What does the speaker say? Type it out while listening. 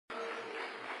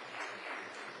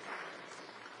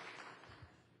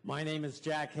My name is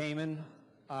Jack Heyman.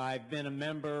 I've been a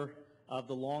member of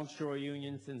the Longshore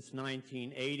Union since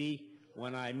 1980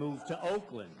 when I moved to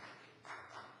Oakland.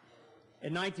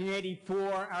 In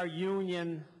 1984, our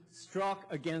union struck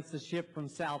against a ship from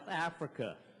South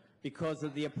Africa because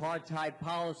of the apartheid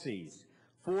policies.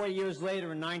 4 years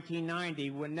later, in 1990,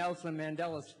 when Nelson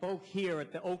Mandela spoke here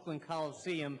at the Oakland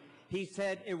Coliseum, he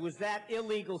said it was that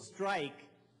illegal strike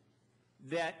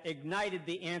that ignited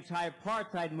the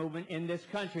anti-apartheid movement in this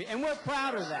country. And we're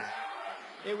proud of that.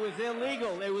 It was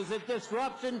illegal. It was a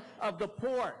disruption of the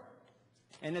port.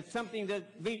 And it's something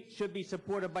that should be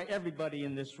supported by everybody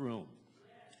in this room.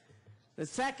 The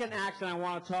second action I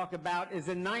want to talk about is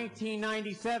in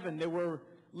 1997, there were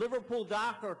Liverpool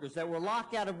dock workers that were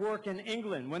locked out of work in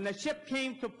England. When the ship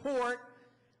came to port,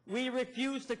 we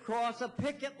refused to cross a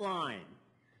picket line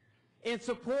in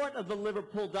support of the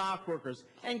Liverpool dock workers.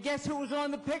 And guess who was on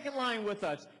the picket line with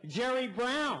us? Jerry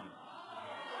Brown.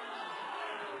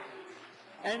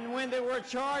 And when there were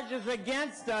charges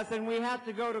against us and we had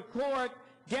to go to court,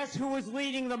 guess who was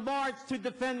leading the march to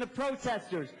defend the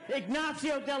protesters?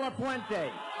 Ignacio de la Fuente.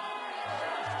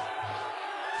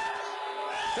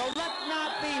 So let's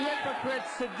not be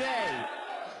hypocrites today.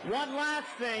 One last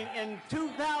thing, in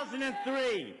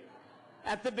 2003,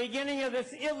 at the beginning of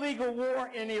this illegal war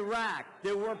in Iraq,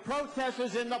 there were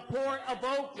protesters in the port of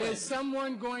Oakland. Is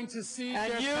someone going to see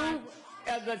and you,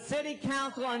 as the city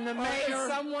council and the mayor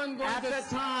at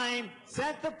the time,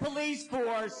 sent the police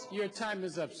force. Your time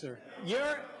is up, sir.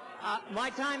 My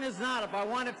time is not up. I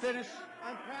want to finish.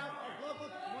 I'm proud of local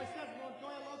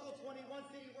 21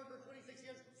 city worker, 26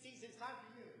 years. Cease. It's time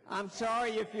for you. I'm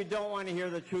sorry if you don't want to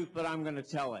hear the truth, but I'm going to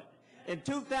tell it. In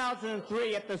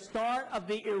 2003, at the start of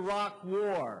the Iraq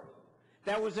War,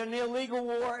 that was an illegal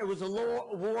war. It was a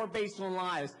war based on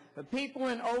lies. The people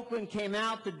in Oakland came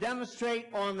out to demonstrate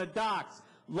on the docks.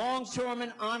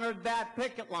 Longshoremen honored that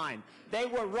picket line. They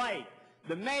were right.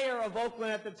 The mayor of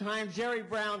Oakland at the time, Jerry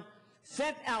Brown,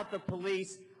 sent out the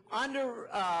police under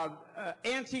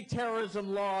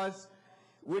anti-terrorism laws,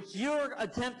 which you're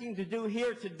attempting to do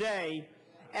here today,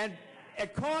 and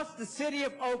it cost the city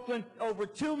of Oakland over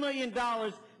 $2 million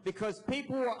because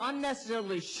people were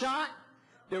unnecessarily shot.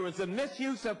 There was a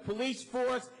misuse of police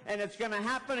force, and it's going to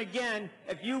happen again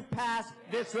if you pass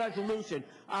this resolution.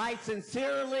 I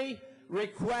sincerely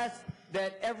request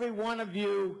that every one of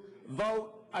you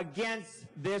vote against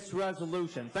this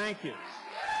resolution. Thank you.